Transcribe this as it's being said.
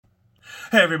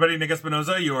Hey everybody, Nick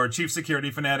Espinoza, your Chief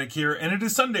Security Fanatic here, and it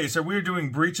is Sunday, so we're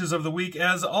doing Breaches of the Week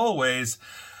as always.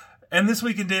 And this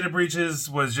week in data breaches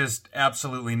was just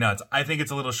absolutely nuts. I think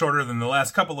it's a little shorter than the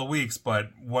last couple of weeks, but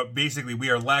what basically we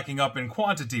are lacking up in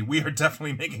quantity, we are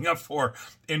definitely making up for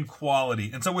in quality.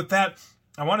 And so with that,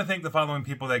 I want to thank the following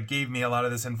people that gave me a lot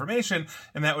of this information,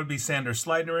 and that would be Sander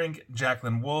Slidering,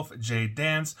 Jacqueline Wolf, Jay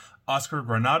Dance, Oscar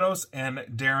Granados, and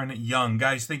Darren Young.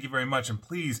 Guys, thank you very much, and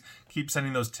please keep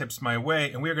sending those tips my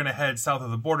way. And we are going to head south of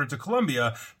the border to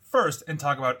Colombia first and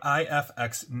talk about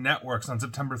IFX networks. On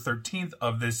September 13th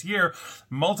of this year,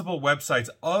 multiple websites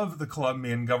of the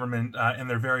Colombian government and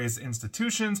their various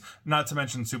institutions, not to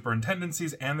mention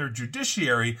superintendencies and their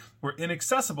judiciary, were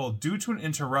inaccessible due to an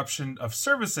interruption of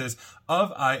services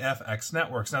of IFX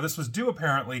networks. Now, this was due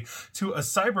apparently to a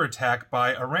cyber attack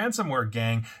by a ransomware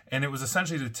gang, and it was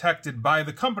essentially detected by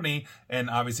the company, and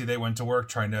obviously they went to work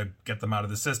trying to get them out of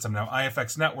the system. Now,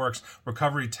 IFX networks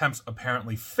recovery attempts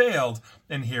apparently failed,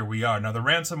 and here we are. Now, the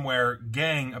ransomware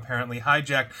gang apparently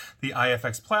hijacked the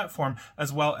IFX platform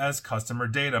as well as customer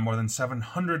data. More than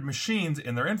 700 machines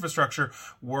in their infrastructure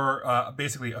were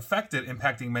basically affected,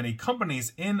 impacting many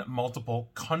companies in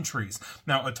multiple countries.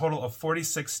 Now, a total of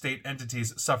 46 state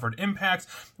entities suffered impacts,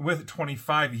 with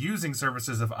 25 using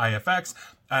services of IFX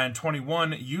and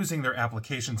 21 using their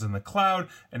applications in the cloud,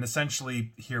 and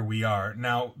essentially here we are.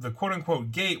 Now, the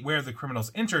quote-unquote gate where the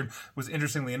criminals entered was,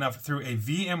 interestingly enough, through a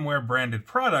VMware branded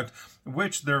product,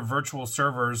 which their virtual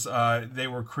servers they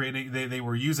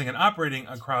were using and operating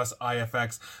across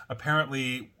IFX,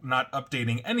 apparently not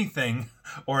updating anything,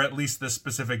 or at least this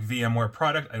specific VMware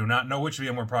product. I do not know which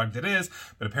VMware product it is,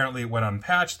 but apparently it went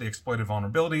unpatched. They exploited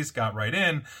vulnerabilities, got right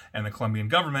in, and the Colombian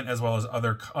government, as well as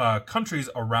other countries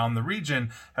around the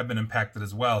region, have been impacted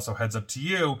as well. So heads up to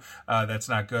you, that's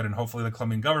not good, and hopefully the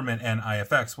Colombian government and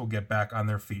IFX will get back on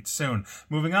their feet soon.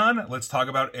 Moving on, let's talk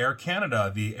about Air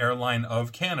Canada, the airline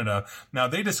of Canada. Now,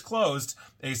 they disclosed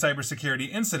a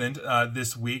cybersecurity incident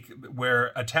this week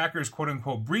where attackers,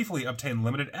 quote-unquote, briefly obtained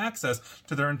limited access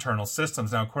to their internal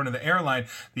systems. Now, according to the airline,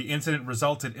 the incident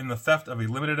resulted in the theft of a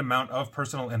limited amount of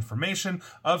personal information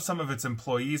of some of its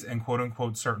employees and,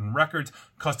 quote-unquote, certain records.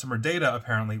 Customer data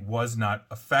apparently was not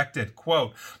affected.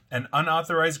 Quote, an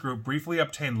unauthorized group briefly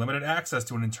obtained limited access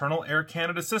to an internal Air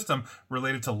Canada system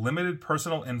related to limited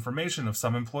personal information of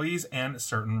some employees and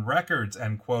certain records,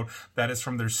 end quote. That is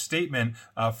from their statement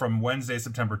from Wednesday,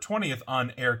 September 20th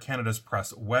on Air Canada's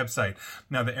press website.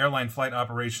 Now, the airline flight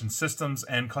operations systems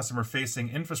and customer-facing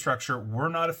infrastructure were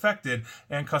not affected,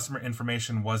 and customer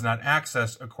information was not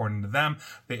accessed, according to them.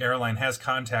 The airline has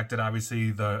contacted,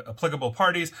 obviously, the applicable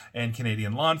parties and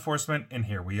Canadian law enforcement, and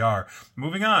here we are.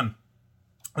 Moving on.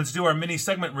 Let's do our mini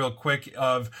segment real quick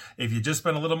of, if you just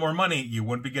spend a little more money, you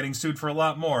wouldn't be getting sued for a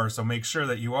lot more. So make sure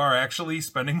that you are actually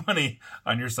spending money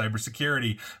on your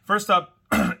cybersecurity. First up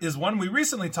is one we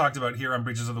recently talked about here on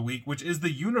Breaches of the Week, which is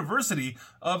the University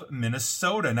of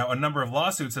Minnesota. Now, a number of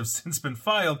lawsuits have since been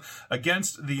filed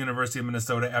against the University of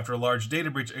Minnesota after a large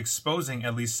data breach exposing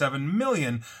at least 7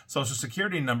 million social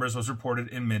security numbers was reported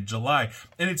in mid-July.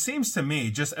 And it seems to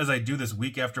me, just as I do this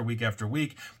week after week after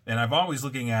week, and I'm always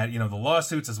looking at, the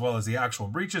lawsuits as well as the actual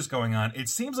breaches going on, it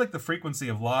seems like the frequency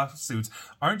of lawsuits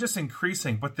aren't just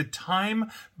increasing, but the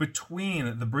time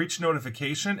between the breach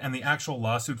notification and the actual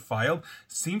lawsuit filed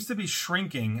seems to be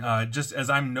shrinking, just as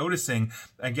I'm noticing.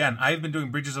 Again, I've been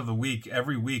doing Breaches of the Week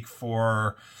every week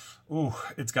for,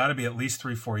 it's got to be at least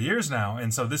 3-4 years now.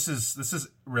 And so this is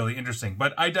really interesting.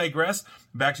 But I digress.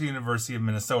 Back to the University of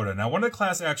Minnesota. Now, one of the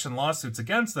class action lawsuits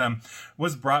against them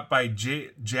was brought by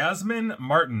Jasmine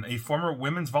Martin, a former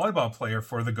women's volleyball player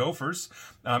for the Gophers.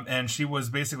 And she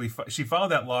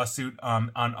filed that lawsuit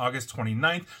on August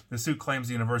 29th. The suit claims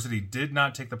the university did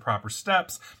not take the proper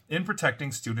steps in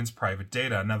protecting students' private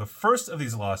data. Now, the first of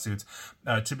these lawsuits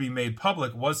to be made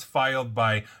public was filed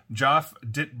by Joff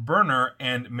Dittberner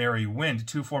and Mary Wind,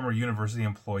 two former university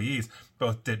employees.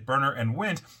 Both Dittberner and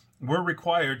Wind were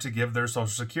required to give their social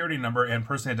security number and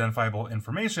personally identifiable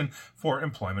information for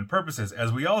employment purposes,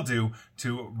 as we all do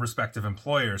to respective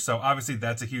employers. So obviously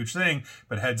that's a huge thing,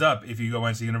 but heads up, if you go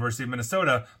into the University of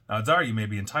Minnesota, odds are you may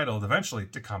be entitled eventually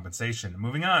to compensation.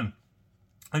 Moving on.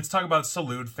 Let's talk about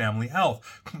Salud Family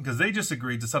Health, because they just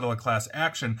agreed to settle a class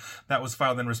action that was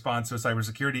filed in response to a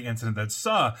cybersecurity incident that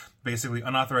saw basically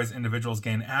unauthorized individuals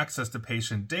gain access to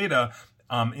patient data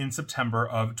in September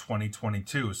of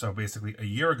 2022. So basically a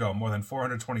year ago, more than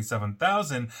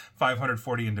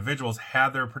 427,540 individuals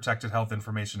had their protected health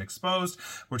information exposed.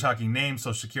 We're talking names,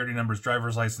 social security numbers,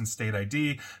 driver's license, state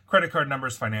ID, credit card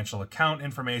numbers, financial account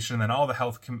information, and then all the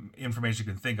health information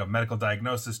you can think of, medical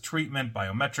diagnosis, treatment,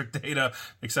 biometric data,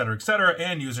 et cetera,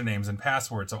 and usernames and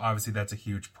passwords. So obviously that's a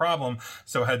huge problem.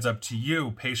 So heads up to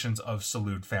you, patients of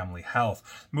Salud Family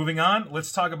Health. Moving on,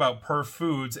 let's talk about Per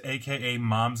Foods, aka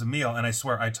Mom's Meal. And I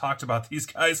swear I talked about these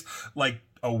guys like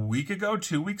a week ago,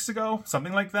 2 weeks ago,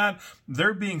 something like that.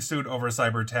 They're being sued over a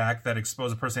cyber attack that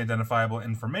exposed personally identifiable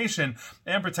information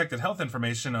and protected health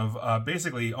information of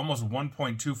basically almost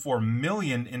 1.24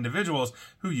 million individuals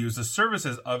who use the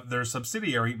services of their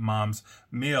subsidiary Mom's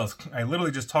Meals. I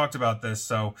literally just talked about this,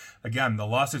 so again, the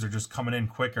lawsuits are just coming in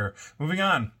quicker. Moving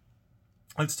on.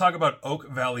 Let's talk about Oak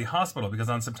Valley Hospital, because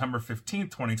on September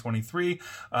 15th, 2023,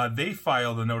 they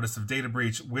filed a notice of data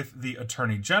breach with the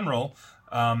Attorney General,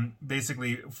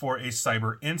 basically for a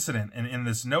cyber incident. And in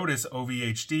this notice,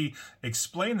 OVHD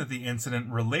explained that the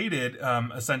incident related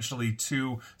essentially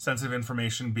to sensitive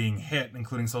information being hit,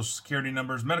 including social security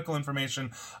numbers, medical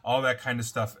information, all that kind of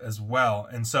stuff as well.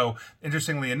 And so,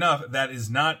 interestingly enough, that is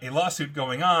not a lawsuit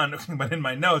going on, but in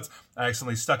my notes, I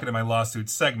accidentally stuck it in my lawsuit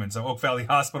segment. So Oak Valley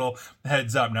Hospital,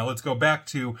 heads up. Now let's go back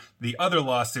to the other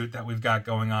lawsuit that we've got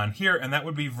going on here, and that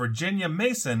would be Virginia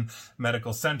Mason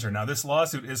Medical Center. Now this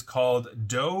lawsuit is called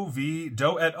Doe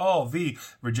et al. V.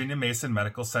 Virginia Mason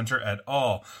Medical Center et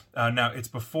al. Now it's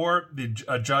before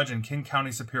a judge in King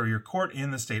County Superior Court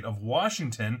in the state of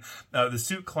Washington. The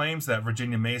suit claims that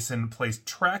Virginia Mason placed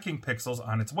tracking pixels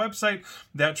on its website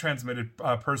that transmitted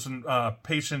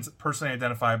patients' personally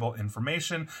identifiable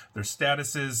information, their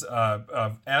statuses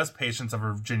as patients of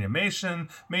Virginia Mason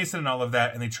and all of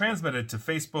that, and they transmitted to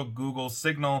Facebook, Google,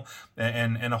 Signal,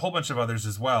 and a whole bunch of others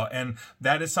as well. And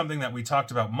that is something that we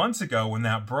talked about months ago when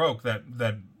that broke,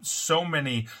 that so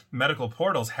many medical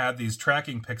portals had these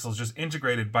tracking pixels just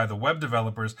integrated by the web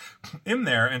developers in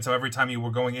there. And so every time you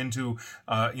were going into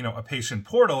a patient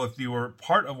portal, if you were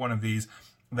part of one of these,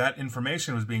 that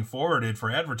information was being forwarded for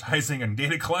advertising and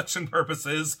data collection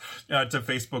purposes to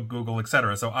Facebook, Google,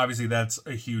 etc. So obviously that's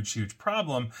a huge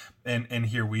problem, and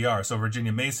here we are. So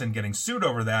Virginia Mason getting sued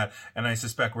over that, and I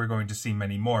suspect we're going to see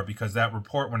many more, because that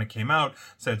report, when it came out,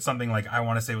 said something like, I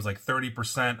want to say it was like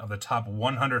 30% of the top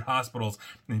 100 hospitals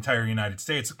in the entire United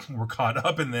States were caught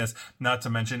up in this, not to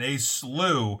mention a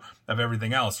slew of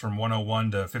everything else from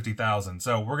 101 to 50,000.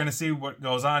 So we're going to see what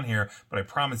goes on here, but I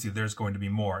promise you there's going to be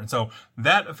more. And so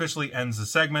that officially ends the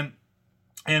segment.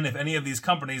 And if any of these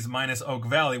companies, minus Oak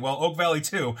Valley, well, Oak Valley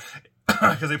too,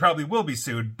 because they probably will be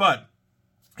sued, but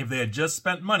if they had just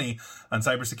spent money on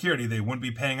cybersecurity, they wouldn't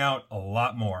be paying out a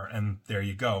lot more. And there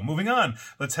you go. Moving on,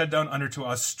 let's head down under to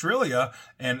Australia,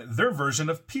 and their version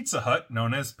of Pizza Hut,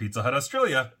 known as Pizza Hut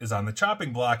Australia, is on the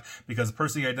chopping block because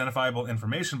personally identifiable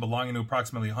information belonging to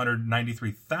approximately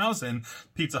 193,000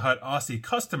 Pizza Hut Aussie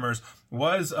customers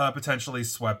was potentially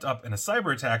swept up in a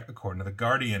cyber attack, according to The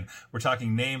Guardian. We're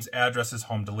talking names, addresses,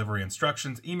 home delivery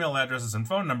instructions, email addresses, and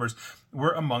phone numbers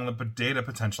were among the data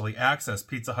potentially accessed.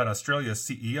 Pizza Hut Australia's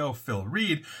CEO, Phil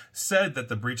Reid, said that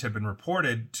the breach had been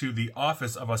reported to the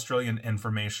Office of Australian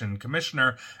Information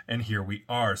Commissioner, and here we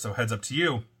are. So heads up to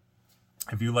you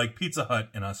if you like Pizza Hut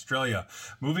in Australia.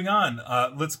 Moving on,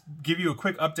 let's give you a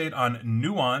quick update on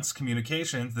Nuance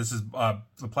Communications. This is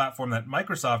the platform that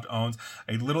Microsoft owns.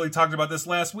 I literally talked about this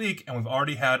last week, and we've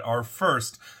already had our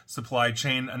first supply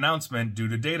chain announcement due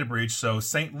to data breach. So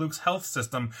St. Luke's Health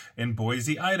System in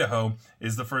Boise, Idaho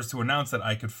is the first to announce that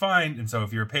I could find. And so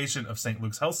if you're a patient of St.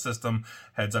 Luke's Health System,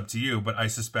 heads up to you. But I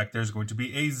suspect there's going to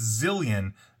be a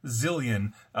zillion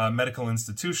medical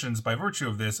institutions by virtue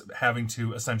of this having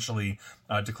to essentially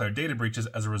declare data breaches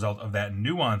as a result of that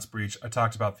Nuance breach I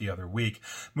talked about the other week.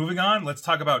 Moving on, let's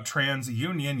talk about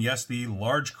TransUnion. Yes, the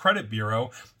large credit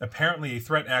bureau, apparently a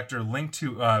threat actor linked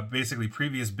to basically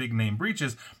previous big name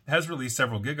breaches, has released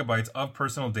several gigabytes of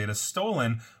personal data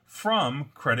stolen from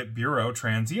credit bureau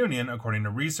TransUnion, according to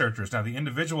researchers. Now, the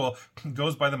individual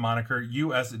goes by the moniker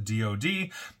US DOD,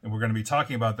 and we're going to be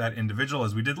talking about that individual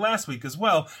as we did last week as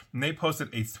well. And they posted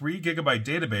a 3 gigabyte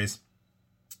database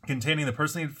containing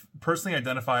the personally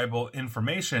identifiable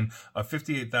information of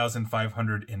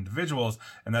 58,500 individuals,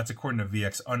 and that's according to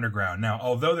VX Underground. Now,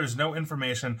 although there's no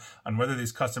information on whether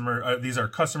these are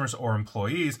customers or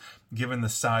employees, given the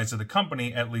size of the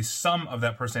company, at least some of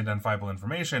that personally identifiable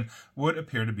information would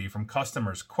appear to be from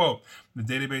customers. Quote, the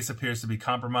database appears to be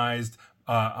compromised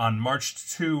on March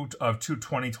 2 of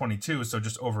 2022, so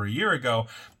just over a year ago,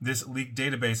 this leaked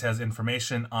database has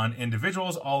information on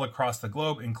individuals all across the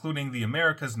globe, including the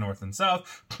Americas, North and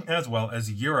South, as well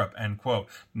as Europe, end quote.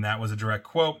 And that was a direct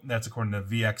quote. That's according to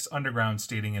VX Underground,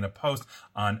 stating in a post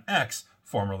on X,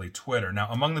 formerly Twitter. Now,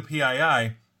 among the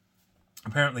PII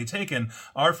apparently taken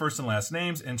are first and last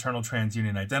names, internal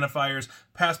TransUnion identifiers,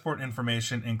 passport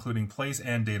information, including place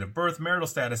and date of birth, marital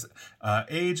status,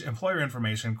 age, employer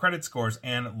information, credit scores,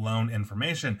 and loan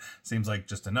information. Seems like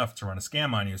just enough to run a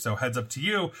scam on you. So heads up to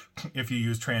you if you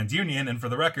use TransUnion. And for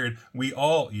the record, we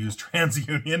all use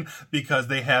TransUnion because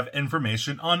they have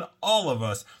information on all of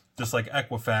us, just like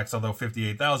Equifax, although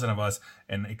 58,000 of us.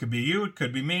 And it could be you, it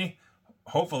could be me.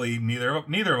 Hopefully neither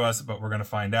of us, but we're going to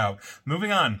find out.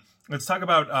 Moving on. Let's talk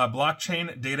about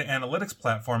blockchain data analytics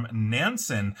platform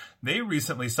Nansen. They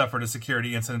recently suffered a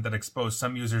security incident that exposed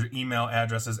some users' email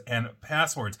addresses and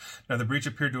passwords. Now, the breach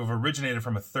appeared to have originated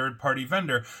from a third-party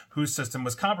vendor whose system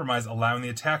was compromised, allowing the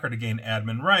attacker to gain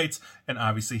admin rights. And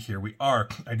obviously, here we are.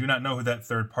 I do not know who that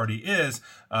third party is,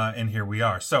 and here we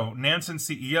are. So, Nansen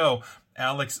CEO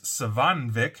Alex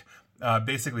Savanvik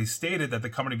basically stated that the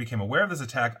company became aware of this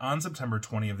attack on September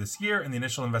 20 of this year, and the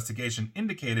initial investigation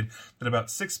indicated that about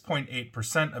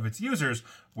 6.8% of its users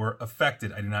were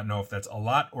affected. I do not know if that's a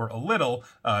lot or a little,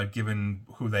 given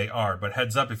who they are, but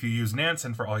heads up if you use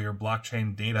Nansen for all your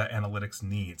blockchain data analytics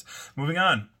needs. Moving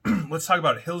on, let's talk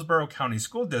about Hillsborough County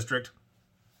School District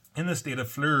in the state of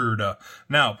Florida.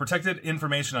 Now, protected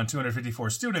information on 254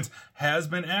 students has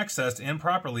been accessed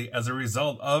improperly as a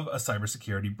result of a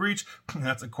cybersecurity breach.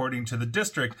 That's according to the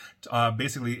district,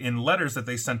 basically in letters that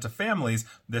they sent to families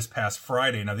this past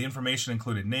Friday. Now, the information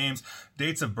included names,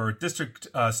 dates of birth, district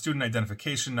student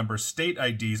identification numbers, state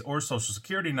IDs or social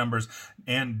security numbers,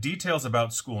 and details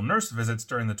about school nurse visits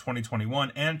during the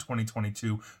 2021 and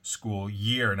 2022 school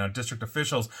year. Now, district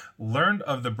officials learned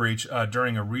of the breach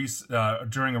during a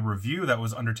review that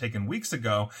was undertaken weeks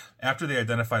ago after they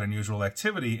identified unusual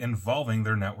activity involving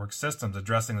their network systems.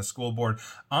 Addressing the school board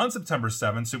on September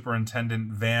 7,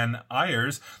 Superintendent Van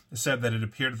Ayers said that it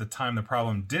appeared at the time the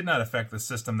problem did not affect the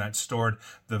system that stored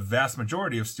the vast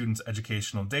majority of students'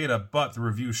 educational data, but the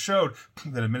review showed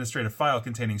that administrative file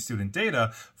containing student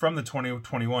data from the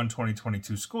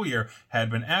 2021-2022 school year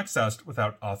had been accessed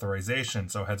without authorization.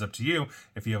 So heads up to you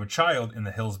if you have a child in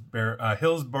the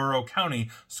Hillsborough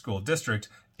County School District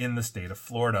in the state of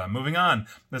Florida. Moving on,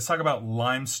 let's talk about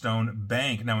Limestone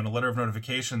Bank. Now, in a letter of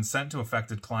notification sent to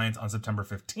affected clients on September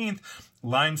 15th,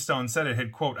 Limestone said it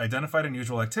had, quote, identified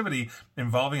unusual activity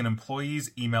involving an employee's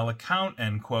email account,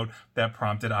 end quote, that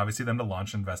prompted, obviously, them to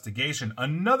launch an investigation.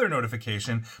 Another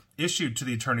notification issued to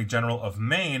the Attorney General of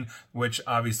Maine, which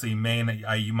obviously Maine,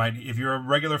 you might, if you're a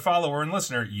regular follower and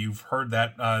listener, you've heard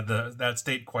that that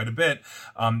state quite a bit.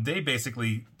 They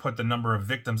basically put the number of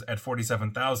victims at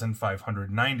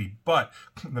 47,590, but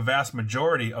the vast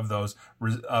majority of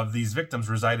these victims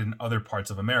resided in other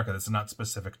parts of America. That's not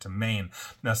specific to Maine.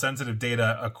 Now, sensitive data,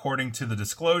 according to the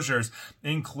disclosures,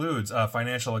 includes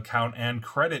financial account and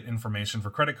credit information for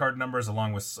credit card numbers,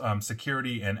 along with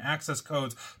security and access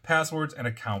codes, passwords, and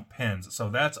account pins. So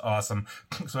that's awesome.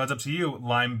 So heads up to you,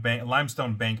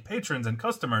 Limestone Bank patrons and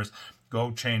customers.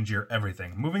 Go change your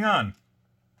everything. Moving on.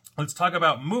 Let's talk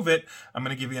about Move It. I'm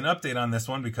going to give you an update on this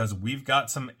one because we've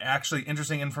got some actually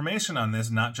interesting information on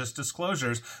this, not just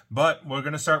disclosures, but we're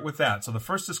going to start with that. So the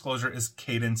first disclosure is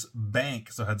Cadence Bank.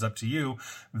 So heads up to you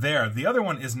there. The other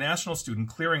one is National Student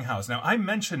Clearinghouse. Now, I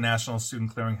mentioned National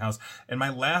Student Clearinghouse in my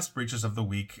last Breaches of the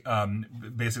Week,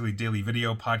 basically daily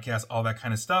video, podcast, all that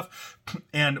kind of stuff.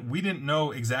 And we didn't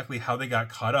know exactly how they got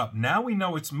caught up. Now we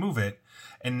know it's Move It.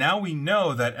 And now we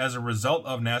know that as a result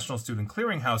of National Student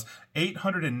Clearinghouse,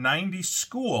 890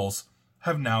 schools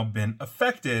have now been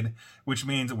affected, which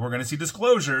means we're going to see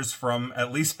disclosures from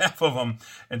at least half of them.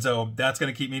 And so that's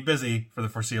going to keep me busy for the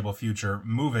foreseeable future.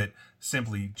 Move It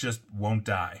simply just won't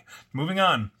die. Moving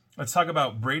on. Let's talk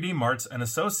about Brady Martz and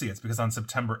Associates, because on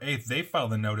September 8th, they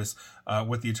filed a notice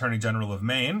with the Attorney General of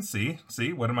Maine. See,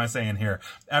 what am I saying here?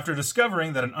 After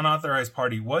discovering that an unauthorized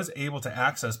party was able to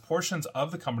access portions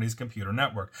of the company's computer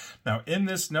network. Now, in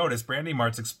this notice, Brady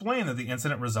Martz explained that the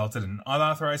incident resulted in an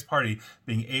unauthorized party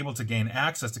being able to gain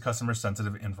access to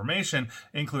customer-sensitive information,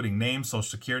 including name, social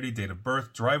security, date of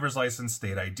birth, driver's license,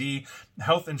 state ID,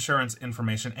 health insurance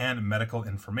information, and medical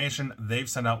information. They've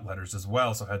sent out letters as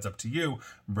well, so heads up to you,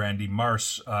 Brandy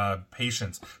Marsh,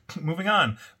 patients. Moving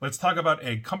on, let's talk about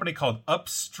a company called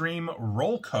Upstream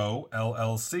Rollco,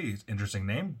 LLC. Interesting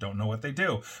name. Don't know what they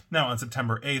do. Now, on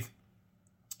September 8th,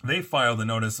 They filed a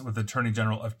notice with the Attorney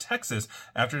General of Texas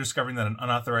after discovering that an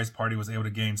unauthorized party was able to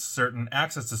gain certain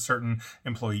access to certain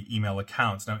employee email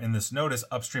accounts. Now, in this notice,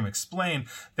 Upstream explained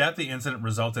that the incident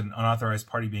resulted in an unauthorized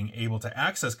party being able to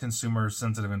access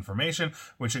consumer-sensitive information,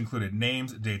 which included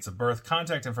names, dates of birth,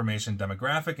 contact information,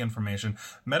 demographic information,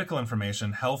 medical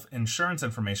information, health insurance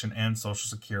information, and social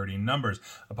security numbers.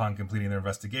 Upon completing their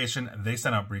investigation, they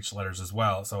sent out breach letters as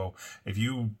well. So if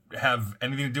you have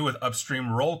anything to do with Upstream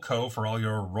Rollco for all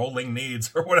your rolling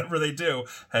needs or whatever they do,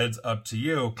 heads up to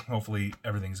you. Hopefully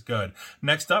everything's good.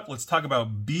 Next up, let's talk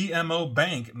about BMO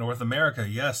Bank North America.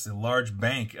 Yes, a large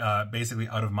bank basically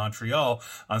out of Montreal.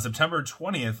 On September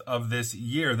 20th of this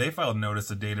year, they filed notice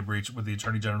of data breach with the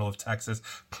Attorney General of Texas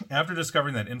after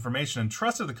discovering that information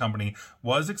entrusted to the company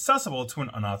was accessible to an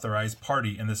unauthorized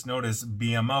party. In this notice,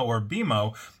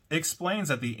 BMO explains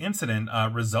that the incident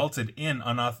resulted in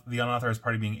the unauthorized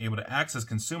party being able to access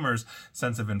consumers'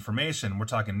 sensitive information. We're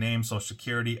talking name, social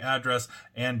security, address,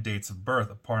 and dates of birth.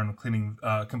 Upon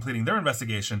completing their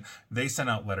investigation, they sent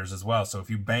out letters as well. So if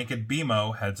you bank at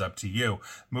BMO, heads up to you.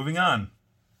 Moving on.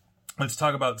 Let's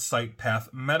talk about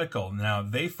SightPath Medical. Now,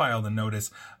 they filed a notice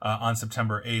on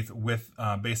September 8th with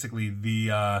basically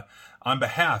the on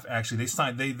behalf, actually,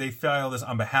 they filed this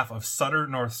on behalf of Sutter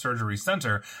North Surgery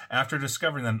Center after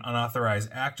discovering that an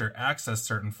unauthorized actor accessed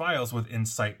certain files within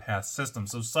SightPath systems.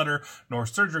 So Sutter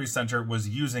North Surgery Center was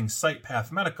using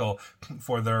SightPath Medical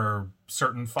for their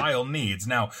certain file needs.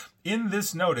 Now, in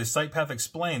this notice, SightPath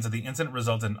explains that the incident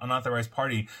resulted in an unauthorized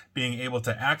party being able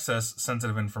to access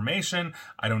sensitive information.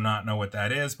 I do not know what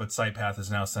that is, but SightPath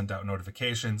has now sent out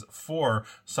notifications for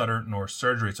Sutter North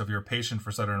Surgery. So if you're a patient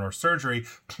for Sutter North Surgery,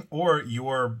 or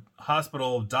your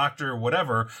hospital, doctor,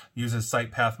 whatever, uses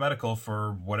SightPath Medical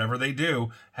for whatever they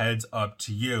do, heads up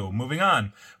to you. Moving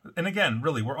on. And again,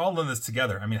 really, we're all in this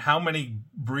together. I mean, how many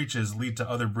breaches lead to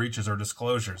other breaches or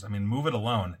disclosures? I mean, move it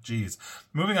alone. Jeez.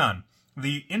 Moving on.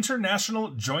 The International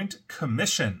Joint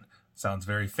Commission. Sounds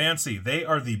very fancy. They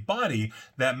are the body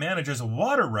that manages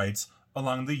water rights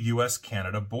along the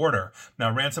U.S.-Canada border.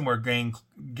 Now, ransomware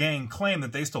gang claimed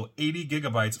that they stole 80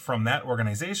 gigabytes from that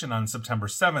organization on September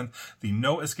 7th. The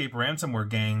No Escape ransomware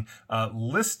gang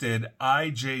listed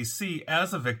IJC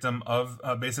as a victim of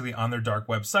basically on their dark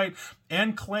website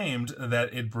and claimed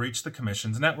that it breached the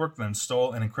commission's network, then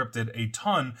stole and encrypted a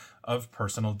ton of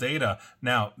personal data.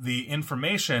 Now, the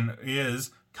information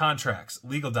is contracts,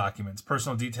 legal documents,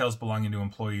 personal details belonging to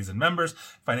employees and members,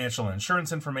 financial and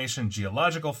insurance information,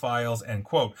 geological files, and,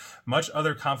 quote, much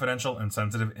other confidential and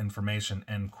sensitive information,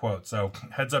 end quote. So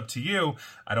heads up to you.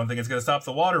 I don't think it's going to stop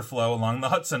the water flow along the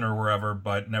Hudson or wherever,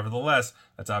 but nevertheless,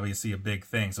 that's obviously a big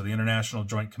thing. So the International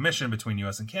Joint Commission between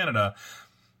U.S. and Canada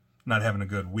not having a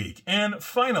good week. And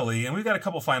finally, and we've got a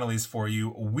couple finalies for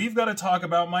you, we've got to talk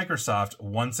about Microsoft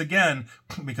once again,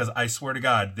 because I swear to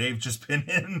God, they've just been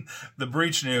in the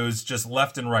breach news just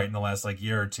left and right in the last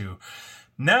year or two.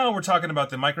 Now we're talking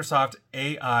about the Microsoft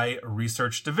AI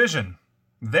Research Division.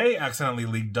 They accidentally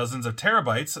leaked dozens of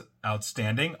terabytes,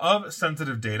 outstanding, of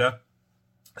sensitive data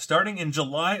starting in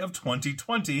July of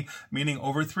 2020, meaning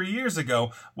over 3 years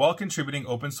ago, while contributing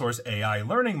open source AI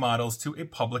learning models to a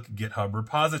public GitHub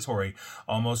repository.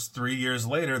 Almost 3 years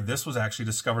later, this was actually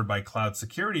discovered by cloud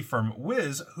security firm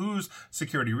Wiz, whose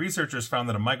security researchers found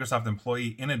that a Microsoft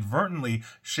employee inadvertently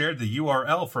shared the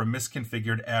URL for a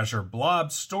misconfigured Azure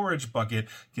Blob storage bucket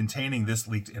containing this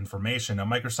leaked information. Now,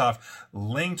 Microsoft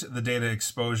linked the data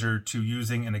exposure to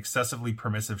using an excessively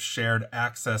permissive shared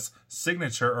access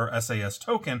signature, or SAS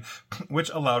token, which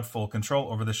allowed full control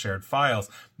over the shared files.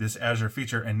 This Azure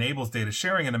feature enables data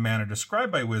sharing in a manner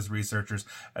described by Wiz researchers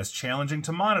as challenging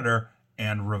to monitor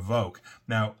and revoke.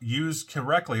 Now, used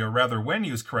correctly, or rather when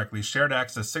used correctly, shared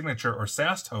access signature or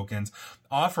SAS tokens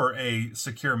offer a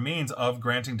secure means of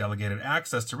granting delegated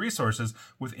access to resources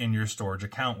within your storage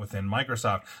account within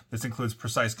Microsoft. This includes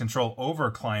precise control over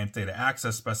client data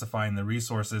access, specifying the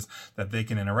resources that they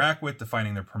can interact with,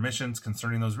 defining their permissions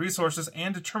concerning those resources,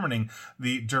 and determining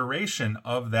the duration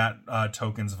of that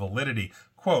token's validity.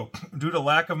 Quote, due to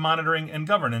lack of monitoring and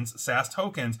governance, SAS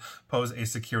tokens pose a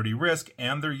security risk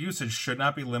and their usage should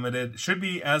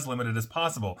be as limited as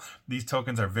possible. These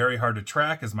tokens are very hard to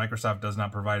track as Microsoft does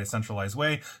not provide a centralized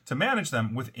way to manage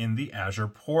them within the Azure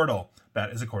portal. That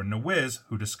is according to Wiz,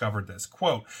 who discovered this.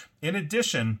 Quote, in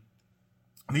addition,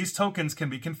 these tokens can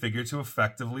be configured to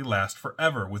effectively last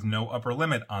forever with no upper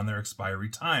limit on their expiry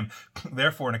time.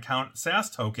 Therefore, an account SAS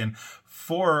token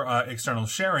for external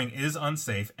sharing is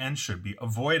unsafe and should be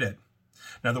avoided.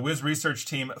 Now, the Wiz research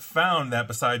team found that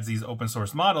besides these open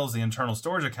source models, the internal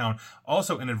storage account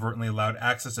also inadvertently allowed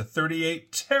access to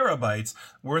 38 terabytes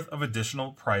worth of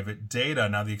additional private data.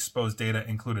 Now, the exposed data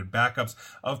included backups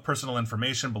of personal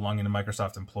information belonging to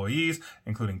Microsoft employees,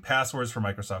 including passwords for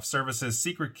Microsoft services,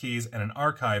 secret keys, and an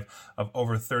archive of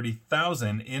over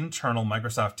 30,000 internal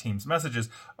Microsoft Teams messages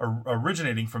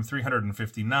originating from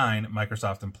 359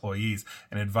 Microsoft employees.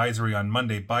 An advisory on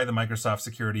Monday by the Microsoft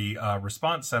Security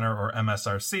Response Center, or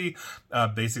MSRC,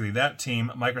 basically that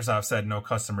team, Microsoft said no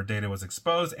customer data was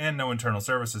exposed and no internal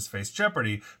services faced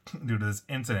jeopardy due to this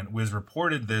incident. Wiz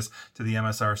reported this to the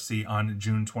MSRC on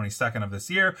June 22nd of this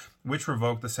year, which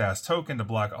revoked the SAS token to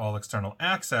block all external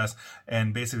access,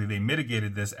 and basically they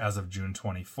mitigated this as of June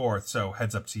 24th. So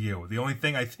heads up to you. The only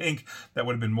thing I think that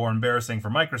would have been more embarrassing for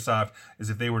Microsoft is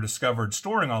if they were discovered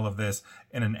storing all of this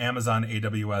in an Amazon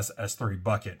AWS S3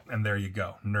 bucket. And there you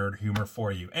go. Nerd humor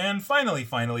for you. And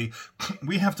finally,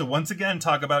 we have to once again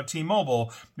talk about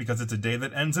T-Mobile because it's a day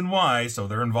that ends in Y, so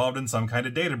they're involved in some kind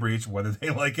of data breach, whether they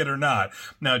like it or not.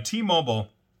 Now, T-Mobile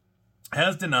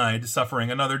has denied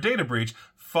suffering another data breach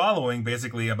following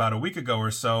basically about a week ago or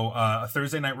so, a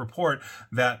Thursday night report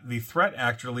that the threat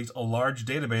actor leaked a large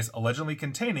database allegedly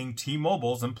containing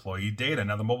T-Mobile's employee data.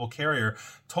 Now, the mobile carrier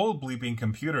told Bleeping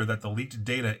Computer that the leaked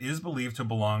data is believed to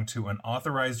belong to an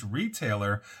authorized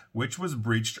retailer, which was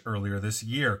breached earlier this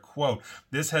year. Quote,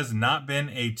 "This has not been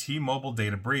a T-Mobile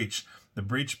data breach. The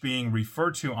breach being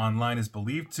referred to online is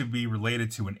believed to be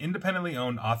related to an independently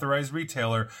owned authorized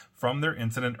retailer from their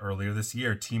incident earlier this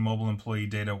year. T-Mobile employee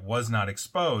data was not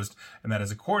exposed, and that is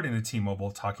according to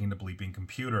T-Mobile talking to Bleeping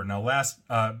Computer." Now,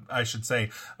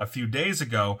 a few days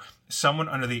ago, someone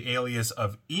under the alias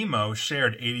of Emo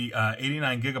shared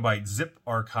 89 gigabyte zip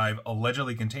archive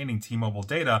allegedly containing T-Mobile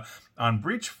data on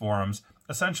breach forums,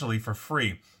 essentially for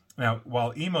free. Now,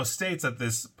 while Emo states that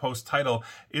this post title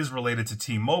is related to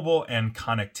T-Mobile and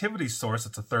Connectivity Source,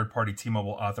 it's a third-party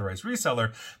T-Mobile authorized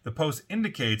reseller, the post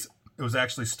indicates it was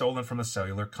actually stolen from the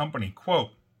cellular company.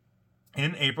 Quote,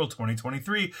 "In April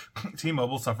 2023,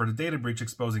 T-Mobile suffered a data breach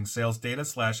exposing sales data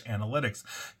 /analytics,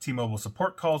 T-Mobile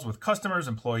support calls with customers,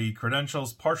 employee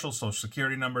credentials, partial social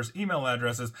security numbers, email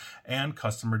addresses, and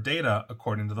customer data,"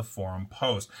 according to the forum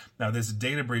post. Now, this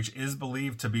data breach is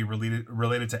believed to be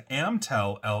related to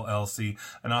Amtel LLC,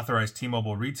 an authorized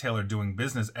T-Mobile retailer doing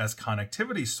business as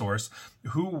Connectivity Source,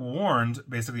 who warned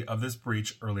basically of this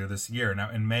breach earlier this year. Now,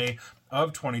 in May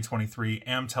of 2023,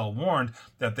 Amtel warned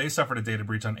that they suffered a data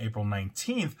breach on April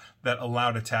 19th that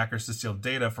allowed attackers to steal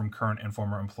data from current and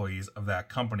former employees of that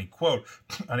company. Quote,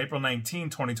 "On April 19,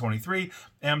 2023,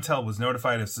 Amtel was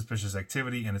notified of suspicious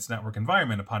activity in its network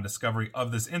environment. Upon discovery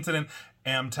of this incident,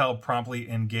 Amtel promptly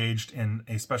engaged in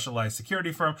a specialized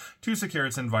security firm to secure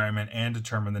its environment and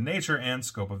determine the nature and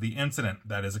scope of the incident."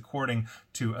 That is according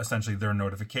to essentially their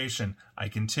notification. I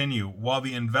continue. "While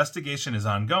the investigation is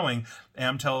ongoing,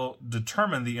 Amtel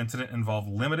determined the incident involved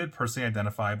limited personally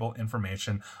identifiable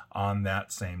information on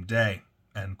that same day."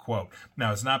 End quote.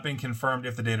 Now, it's not been confirmed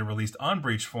if the data released on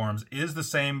breach forums is the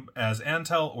same as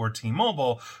Amtel or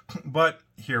T-Mobile, but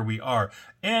here we are.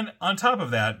 And on top of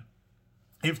that,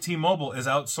 if T-Mobile is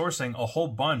outsourcing a whole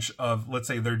bunch of, let's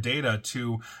say, their data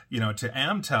to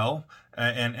Amtel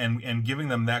and giving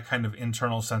them that kind of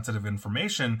internal sensitive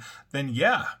information, then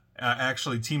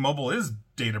actually T-Mobile is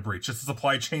data breach. It's a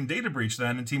supply chain data breach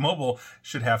then, and T-Mobile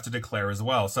should have to declare as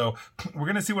well. So we're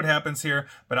going to see what happens here,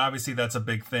 but obviously that's a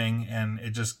big thing, and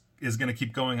it just is going to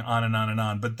keep going on and on and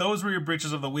on. But those were your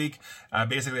breaches of the week.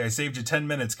 Basically, I saved you 10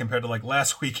 minutes compared to like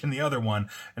last week in the other one.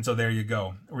 And so there you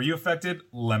go. Were you affected?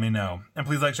 Let me know. And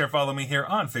please like, share, follow me here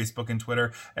on Facebook and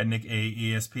Twitter at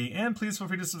NickAESP. And please feel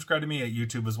free to subscribe to me at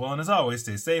YouTube as well. And as always,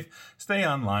 stay safe, stay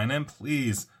online, and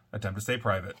please attempt to stay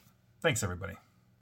private. Thanks, everybody.